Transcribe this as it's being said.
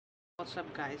What's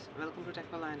up guys, welcome to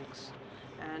Technolinux,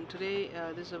 and today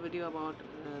this is a video about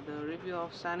the review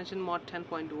of CyanogenMod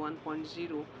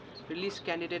 10.1.0 release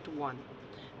candidate 1.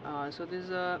 So this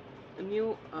is a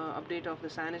new update of the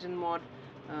CyanogenMod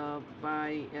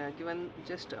by given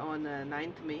just on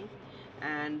 9th May,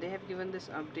 and they have given this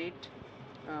update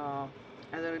uh,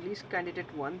 as a release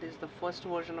candidate 1. This is the first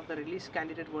version of the release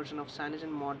candidate version of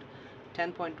CyanogenMod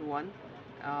 10.1.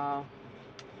 uh,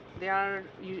 they are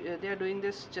doing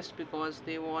this just because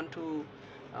they want to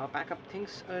pack up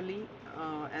things early,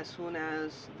 as soon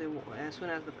as the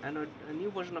Android a new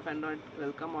version of Android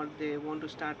will come out. They want to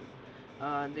start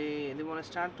they want to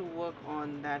start to work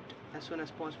on that as soon as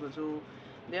possible. So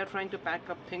they are trying to pack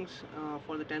up things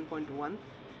for the 10.1,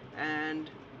 and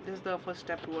this is the first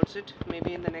step towards it.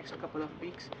 Maybe in the next couple of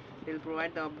weeks they'll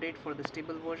provide the update for the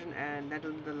stable version, and that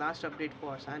will be the last update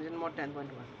for CyanogenMod 10.1.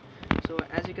 So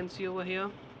as you can see over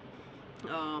here,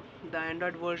 the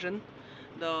Android version,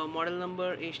 the model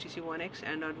number HTC1X,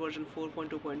 Android version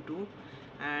 4.2.2,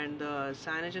 and the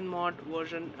CyanogenMod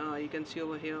version you can see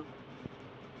over here,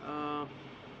 uh,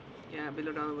 yeah,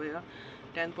 below down over here,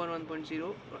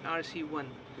 10.1.0 RC1.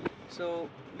 So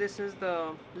this is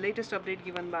the latest update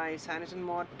given by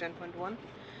CyanogenMod 10.1.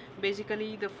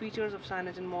 Basically, the features of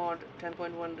CyanogenMod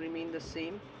 10.1 remain the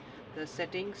same. The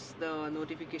settings, the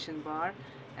notification bar,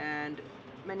 and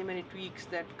many tweaks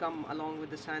that come along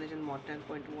with the CyanogenMod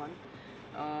 10.1.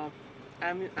 Uh,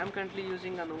 I'm currently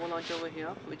using a Nova launcher over here,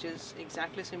 which is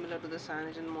exactly similar to the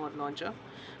CyanogenMod launcher,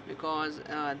 because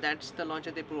that's the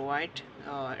launcher they provide.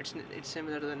 It's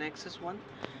similar to the Nexus one.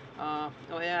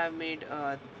 Over here I've made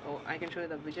I can show you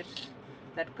the widgets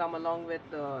that come along with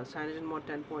the CyanogenMod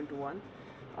 10.1.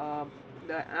 Uh,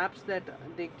 the apps that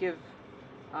they give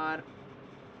are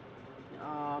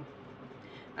uh,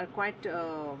 quite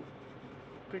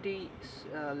pretty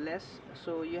less,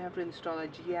 so you have to install a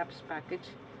GApps package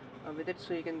with it,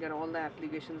 so you can get all the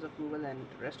applications of Google, and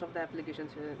rest of the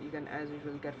applications you can as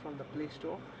usual get from the Play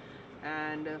Store.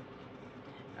 And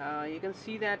you can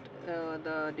see that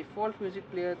the default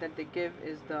music player that they give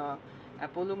is the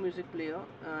Apollo music player,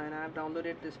 and I have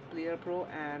downloaded this Player Pro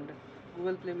and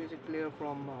Google Play music player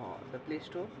from the Play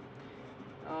Store.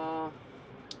 uh,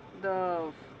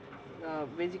 the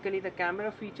Basically the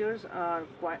camera features are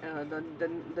quite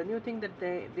the new thing that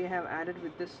they have added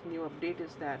with this new update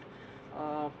is that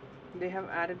uh, they have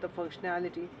added the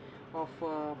functionality of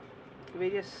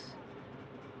various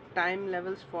time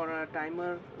levels for a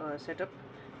timer setup,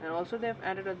 and also they have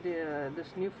added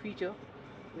this new feature,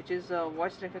 which is a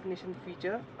voice recognition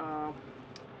feature.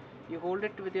 You hold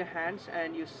it with your hands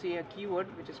and you say a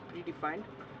keyword which is predefined.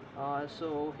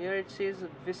 So here it says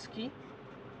whiskey,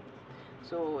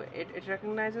 so it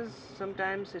recognizes,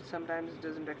 sometimes it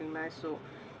doesn't recognize. So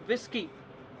whiskey,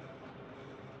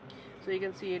 so you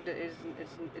can see it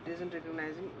isn't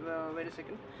recognizing. Wait a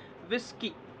second,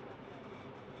 whiskey.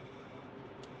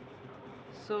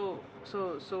 So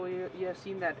you have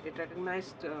seen that it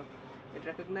recognized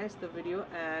the video,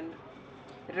 and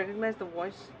it recognized the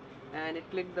voice, and it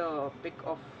clicked the pic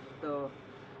of the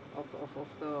of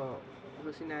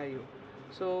the scenario.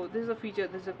 So this is a feature,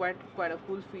 this is a quite a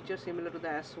cool feature similar to the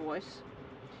S voice.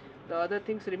 The other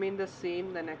things remain the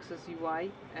same, the Nexus UI,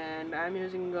 and I'm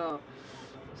using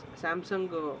Samsung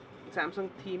Samsung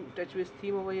theme, TouchWiz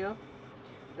theme over here.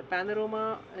 The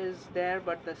panorama is there,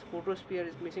 but the photosphere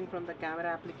is missing from the camera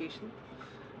application.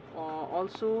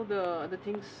 Also, the other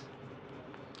things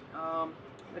um,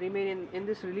 remain in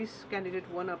this release candidate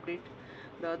 1 update.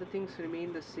 The other things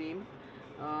remain the same.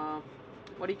 Uh,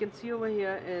 what you can see over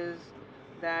here is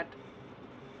that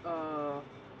uh,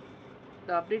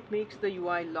 the update makes the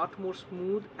UI a lot more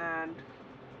smooth and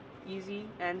easy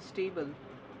and stable.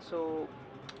 So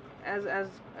as as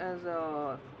as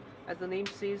uh, as the name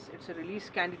says, it's a release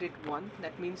candidate 1.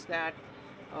 That means that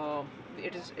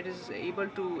it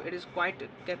is quite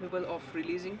capable of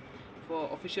releasing for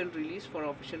official release.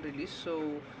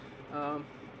 So um,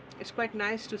 it's quite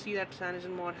nice to see that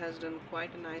CyanogenMod has done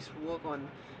quite a nice work on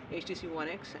HTC One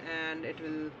X, and it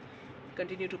will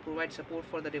continue to provide support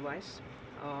for the device.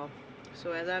 Uh,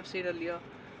 so as I've said earlier,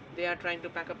 they are trying to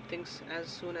pack up things as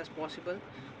soon as possible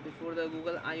before the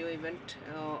Google I/O event,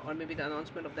 or maybe the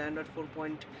announcement of the Android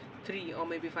 4.3 or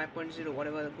maybe 5.0,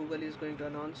 whatever Google is going to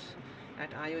announce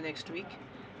at I/O next week.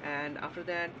 And after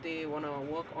that, they want to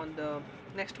work on the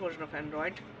next version of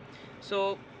Android.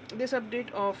 So this update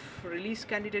of release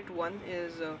candidate 1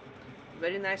 is a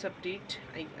very nice update.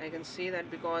 I can say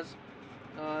that because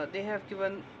they have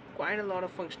given quite a lot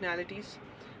of functionalities.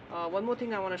 One more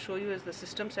thing I want to show you is the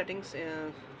system settings.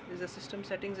 Is the system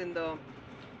settings in the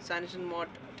CyanogenMod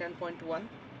 10.1.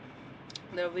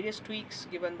 There are various tweaks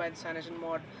given by the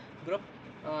CyanogenMod group.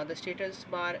 The status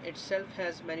bar itself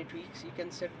has many tweaks. You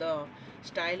can set the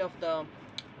style of the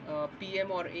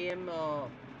PM or AM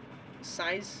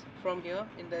size from here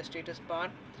in the status bar.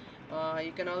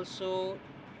 You can also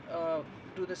uh,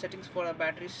 do the settings for a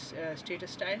battery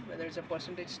status style, whether it's a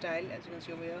percentage style as you can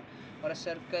see over here, or a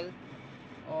circle,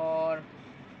 or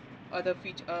other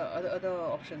feature other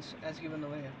options as given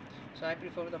over here. So I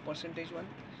prefer the percentage one.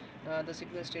 The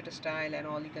signal status style and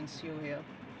all you can see over here.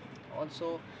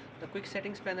 Also the quick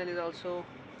settings panel is also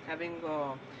having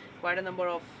quite a number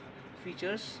of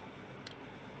features.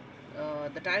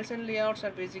 The tiles and layouts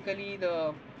are basically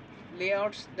the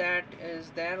layouts that is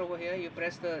there over here. You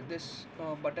press this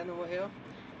button over here.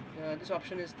 This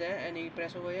option is there, and you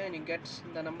press over here, and you get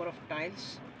the number of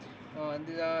tiles.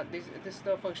 This is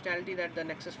the functionality that the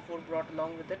Nexus 4 brought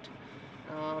along with it.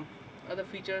 Other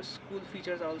features, cool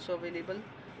features, are also available.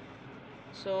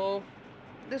 So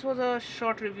this was a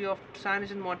short review of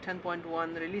CyanogenMod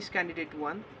 10.1 release candidate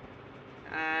 1,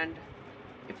 and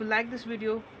if you like this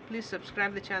video, please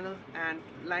subscribe the channel and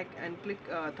like and click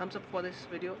thumbs up for this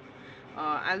video.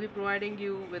 I'll be providing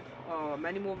you with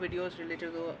many more videos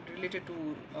related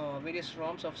to various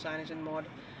ROMs of CyanogenMod,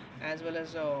 as well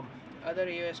as other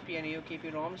AOSP and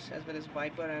AOKP ROMs, as well as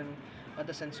Viper and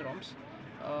other sensor ROMs.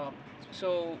 Uh,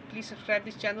 so please subscribe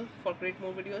this channel for great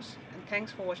more videos, and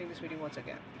thanks for watching this video once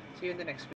again. See you in the next video.